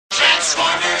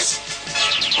Transformers,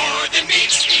 more than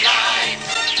meets the eye.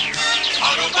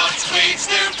 Autobots wage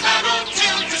their battle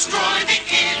to destroy the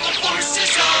evil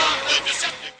forces of the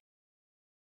Decepticons.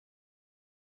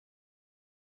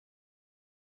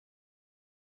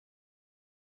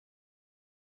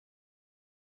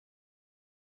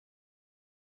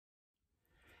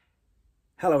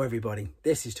 Hello everybody,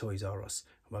 this is Toys R Us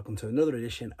and welcome to another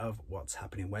edition of What's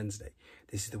Happening Wednesday.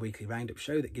 This is the weekly roundup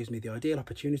show that gives me the ideal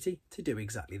opportunity to do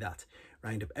exactly that.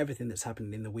 Round up everything that's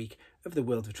happening in the week of the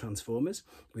world of Transformers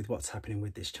with what's happening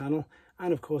with this channel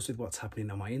and of course with what's happening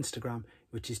on my Instagram,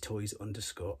 which is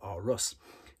toys_rus.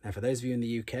 Now for those of you in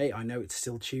the UK, I know it's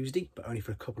still Tuesday, but only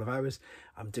for a couple of hours.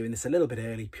 I'm doing this a little bit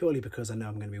early purely because I know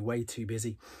I'm going to be way too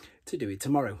busy to do it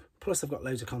tomorrow. Plus I've got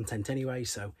loads of content anyway,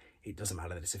 so it doesn't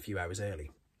matter that it's a few hours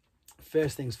early.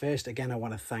 First things first, again, I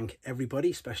want to thank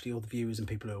everybody, especially all the viewers and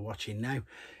people who are watching now.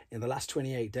 In the last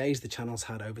 28 days, the channel's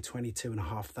had over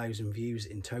 22,500 views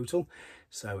in total.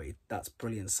 So that's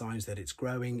brilliant signs that it's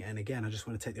growing. And again, I just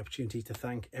want to take the opportunity to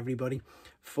thank everybody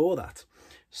for that.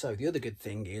 So the other good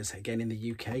thing is, again, in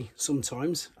the UK,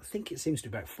 sometimes, I think it seems to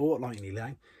be about fortnightly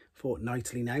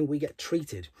now, we get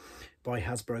treated by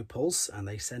Hasbro Pulse and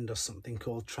they send us something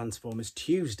called Transformers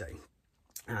Tuesday.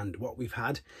 And what we've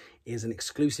had is an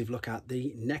exclusive look at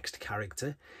the next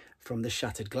character from the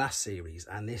Shattered Glass series.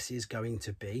 And this is going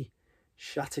to be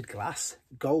Shattered Glass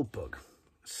Goldbug.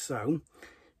 So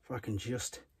if I can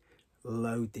just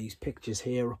load these pictures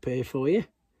up here for you.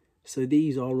 So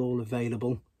these are all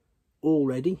available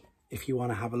already if you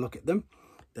want to have a look at them.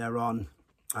 They're on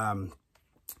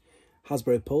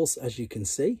Hasbro Pulse, as you can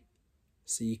see.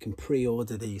 So you can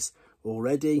pre-order these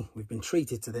already. We've been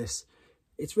treated to this.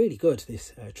 It's really good,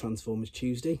 this Transformers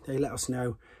Tuesday. They let us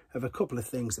know of a couple of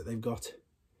things that they've got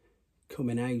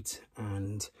coming out,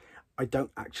 and I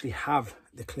don't actually have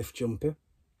the Cliff Jumper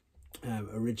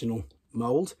original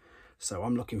mould, so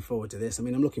I'm looking forward to this. I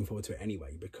mean, I'm looking forward to it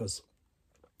anyway because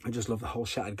I just love the whole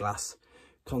Shattered Glass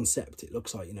concept. It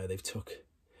looks like, you know, they've took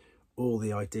all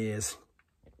the ideas,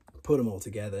 put them all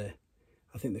together.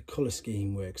 I think the colour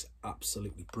scheme works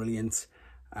absolutely brilliant.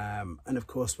 And of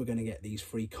course, we're going to get these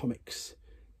free comics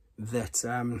that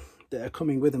are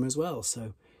coming with them as well.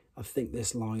 So I think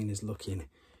this line is looking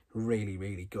really,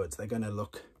 really good. They're going to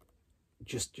look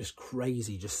just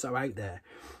crazy, just so out there.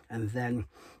 And then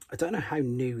I don't know how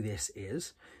new this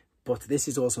is, but this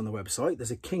is also on the website. There's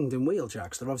a Kingdom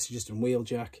wheeljack. So they're obviously just in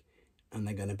wheeljack, and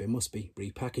they're going to be must be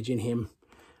repackaging him.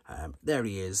 There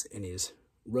he is in his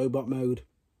robot mode,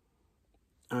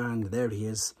 and there he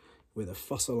is with a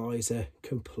fossilizer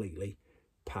completely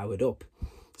powered up.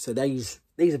 So these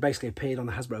have basically appeared on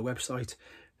the Hasbro website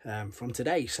from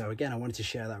today. So again, I wanted to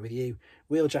share that with you.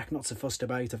 Wheeljack, not so fussed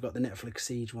about. I've got the Netflix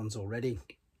Siege ones already.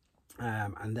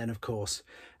 And then of course,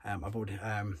 I've already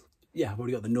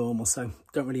got the normal, so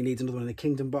don't really need another one in the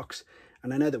Kingdom box.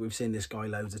 And I know that we've seen this guy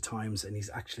loads of times, and he's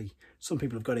actually, some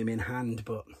people have got him in hand,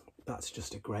 but that's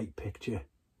just a great picture.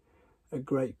 A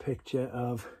great picture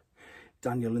of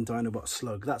Daniel and Dinobot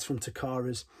Slug. That's from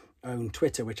Takara's own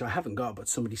Twitter, which I haven't got, but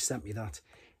somebody sent me that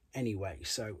anyway.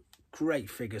 So great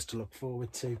figures to look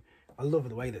forward to. I love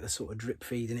the way that they're sort of drip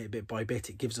feeding it bit by bit.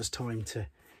 It gives us time to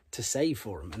save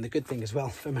for them. And the good thing as well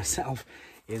for myself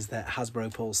is that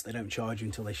Hasbro Pulse, they don't charge you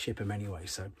until they ship them anyway,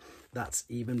 so that's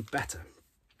even better.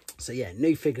 So yeah,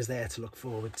 new figures there to look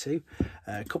forward to.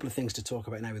 A couple of things to talk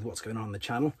about now with what's going on the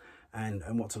channel and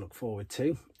what to look forward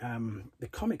to. The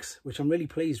comics, which I'm really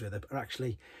pleased with, are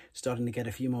actually starting to get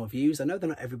a few more views. I know they're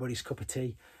not everybody's cup of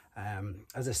tea.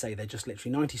 As I say, they're just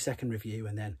literally 90-second review,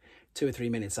 and then 2 or 3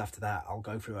 minutes after that, I'll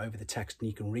go through over the text and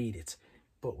you can read it.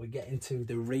 But we're getting to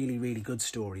the really, really good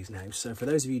stories now. So for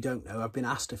those of you who don't know, I've been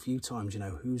asked a few times, you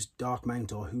know, who's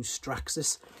Darkmount or who's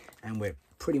Straxus? And we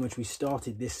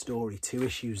started this story 2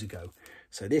 issues ago.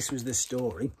 So this was the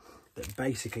story that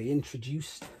basically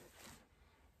introduced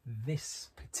this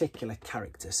particular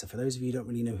character. So for those of you who don't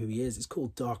really know who he is, it's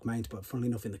called Darkmount, but funnily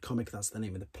enough in the comic that's the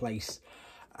name of the place.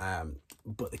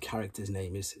 But the character's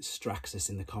name is Straxus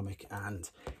in the comic, and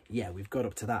yeah, we've got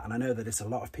up to that. And I know that it's a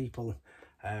lot of people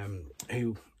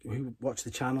who watch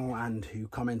the channel and who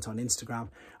comment on Instagram.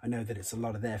 I know that it's a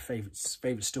lot of their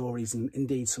favorite stories, and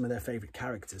indeed some of their favorite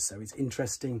characters. So it's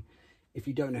interesting. If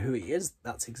you don't know who he is,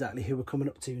 that's exactly who we're coming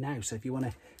up to now. So if you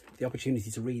want the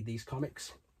opportunity to read these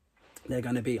comics, they're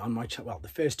going to be on my channel. Well, the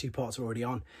first 2 parts are already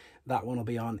on. That one will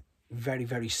be on very,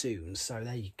 very soon. So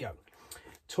there you go.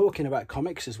 Talking about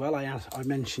comics as well, I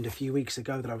mentioned a few weeks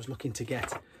ago that I was looking to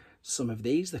get some of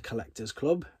these, the Collectors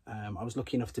Club. I was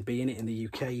lucky enough to be in it in the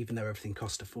UK, even though everything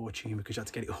cost a fortune because you had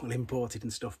to get it all imported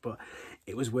and stuff, but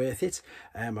it was worth it.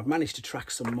 I've managed to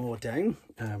track some more down.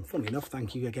 Funnily enough,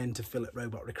 thank you again to Phil at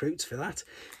Robot Recruits for that.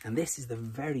 And this is the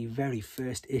very, very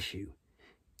first issue.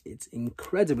 It's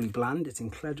incredibly bland, it's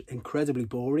incredibly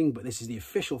boring, but this is the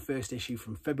official first issue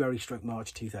from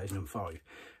February/March 2005.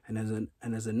 And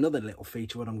there's another little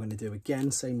feature what I'm going to do again,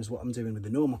 same as what I'm doing with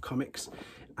the normal comics.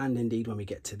 And indeed, when we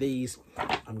get to these,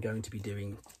 I'm going to be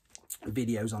doing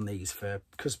videos on these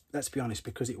because let's be honest,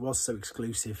 because it was so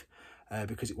exclusive,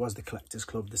 because it was the Collectors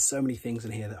Club, there's so many things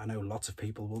in here that I know lots of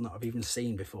people will not have even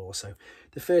seen before. So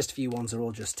the first few ones are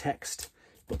all just text.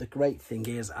 But the great thing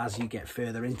is, as you get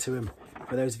further into them,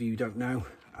 for those of you who don't know,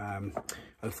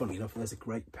 oh, funny enough, there's a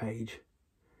great page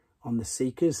on the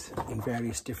Seekers in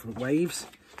various different waves.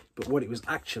 But what it was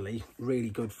actually really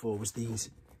good for was these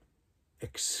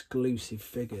exclusive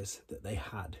figures that they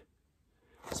had.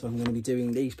 So I'm going to be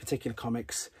doing these particular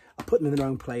comics. I'll put them in their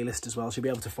own playlist as well, so you'll be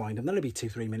able to find them. They'll only be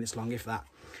 2-3 minutes long, if that.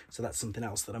 So that's something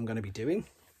else that I'm going to be doing.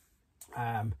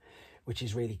 Which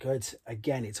is really good.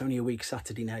 Again, it's only a week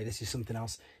Saturday now. This is something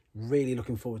else. Really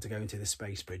looking forward to going to the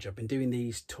Space Bridge. I've been doing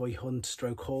these toy hunt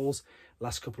stroke hauls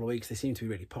last couple of weeks. They seem to be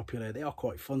really popular. They are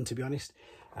quite fun, to be honest.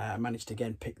 I managed to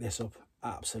again pick this up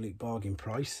absolute bargain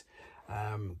price.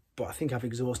 But I think I've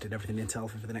exhausted everything in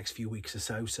Telford for the next few weeks or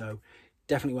so. So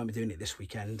definitely won't be doing it this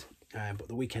weekend. But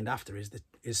the weekend after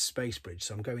is Space Bridge.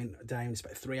 So I'm going down. It's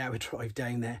about a 3-hour drive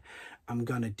down there. I'm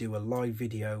going to do a live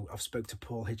video. I've spoke to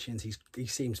Paul Hitchens. He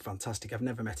seems fantastic. I've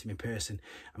never met him in person.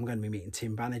 I'm going to be meeting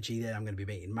Tim Banerjee there. I'm going to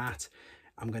be meeting Matt.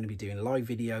 I'm going to be doing live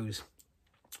videos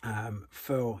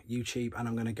for YouTube, and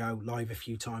I'm going to go live a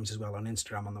few times as well on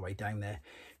Instagram on the way down there,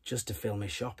 just to film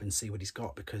his shop and see what he's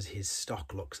got, because his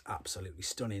stock looks absolutely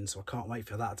stunning. So I can't wait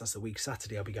for that. That's the week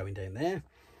Saturday I'll be going down there.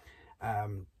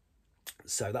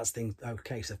 So that's things.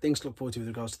 Okay, so things to look forward to with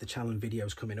regards to the channel and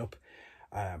videos coming up.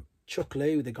 Chuck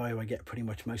Liu, the guy who I get pretty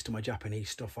much most of my Japanese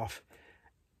stuff off,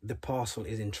 the parcel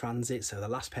is in transit. So the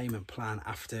last payment plan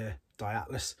after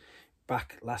Diatlas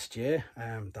back last year,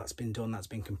 that's been done, that's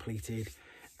been completed,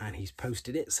 and he's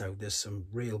posted it. So there's some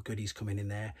real goodies coming in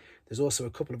there. There's also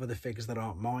a couple of other figures that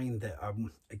aren't mine that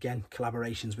again,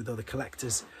 collaborations with other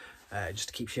collectors, just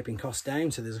to keep shipping costs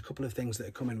down. So there's a couple of things that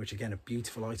are coming, which again are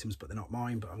beautiful items, but they're not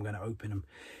mine. But I'm going to open them,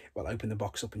 well, open the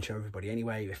box up and show everybody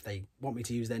anyway. If they want me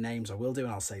to use their names, I will do,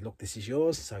 and I'll say, look, this is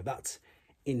yours. So that's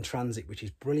in transit, which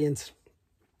is brilliant.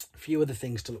 A few other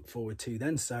things to look forward to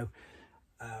then. So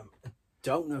I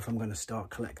don't know if I'm going to start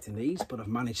collecting these, but I've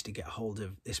managed to get hold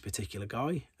of this particular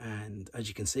guy, and as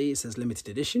you can see, it says limited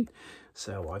edition.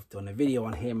 So I've done a video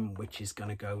on him, which is going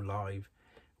to go live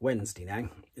Wednesday now.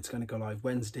 It's going to go live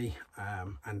Wednesday,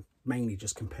 and mainly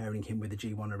just comparing him with the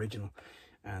G1 original.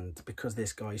 And because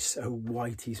this guy's so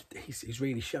white, he's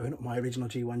really showing up my original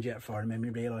G1 Jetfire, and made me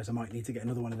realise I might need to get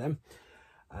another one of them.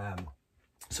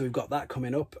 So we've got that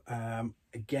coming up.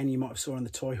 Again, you might have saw on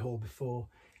the toy haul before,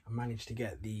 I managed to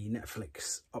get the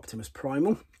Netflix Optimus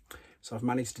Primal. So I've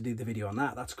managed to do the video on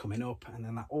that. That's coming up. And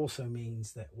then that also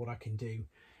means that what I can do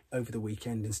over the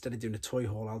weekend, instead of doing a toy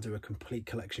haul, I'll do a complete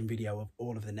collection video of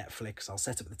all of the Netflix. I'll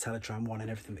set up the Teletran one and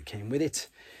everything that came with it,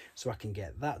 so I can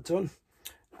get that done.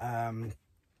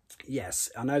 Yes,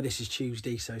 I know this is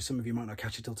Tuesday, so some of you might not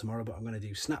catch it till tomorrow, but I'm going to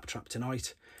do Snaptrap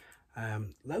tonight.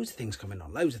 Loads of things coming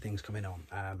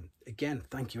on, again,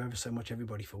 thank you ever so much,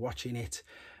 everybody, for watching it.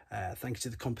 Thanks to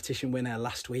the competition winner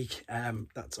last week.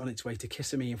 That's on its way to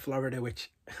Kissimmee in Florida,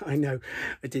 which I know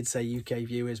I did say UK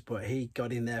viewers, but he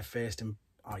got in there first, and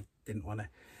I didn't want to.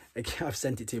 I've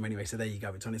sent it to him anyway, so there you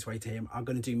go. It's on its way to him. I'm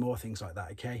going to do more things like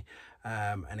that, okay?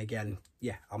 And again,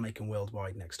 yeah, I'll make them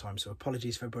worldwide next time. So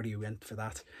apologies for everybody who went for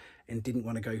that and didn't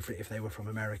want to go for it if they were from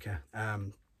America.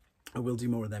 I will do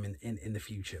more of them in the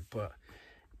future, but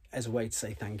as a way to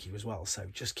say thank you as well. So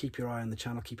just keep your eye on the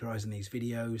channel, keep your eyes on these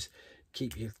videos,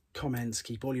 keep your comments,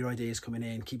 keep all your ideas coming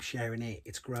in, keep sharing it.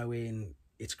 It's growing,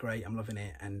 it's great, I'm loving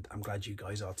it, and I'm glad you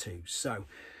guys are too. So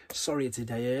sorry it's a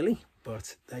day early,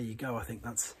 but there you go. I think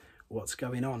that's what's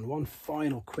going on. One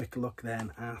final quick look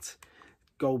then at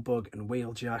Goldbug and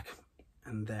Wheeljack,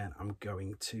 and then I'm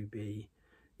going to be,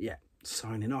 yeah,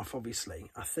 signing off. Obviously,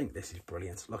 I think this is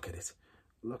brilliant. Look at it.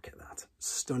 Look at that.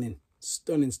 Stunning,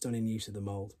 stunning, stunning use of the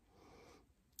mold.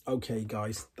 Okay,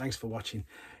 guys, thanks for watching.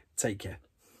 Take care.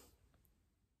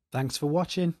 Thanks for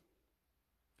watching.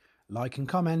 Like and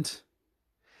comment,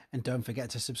 and don't forget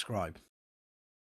to subscribe.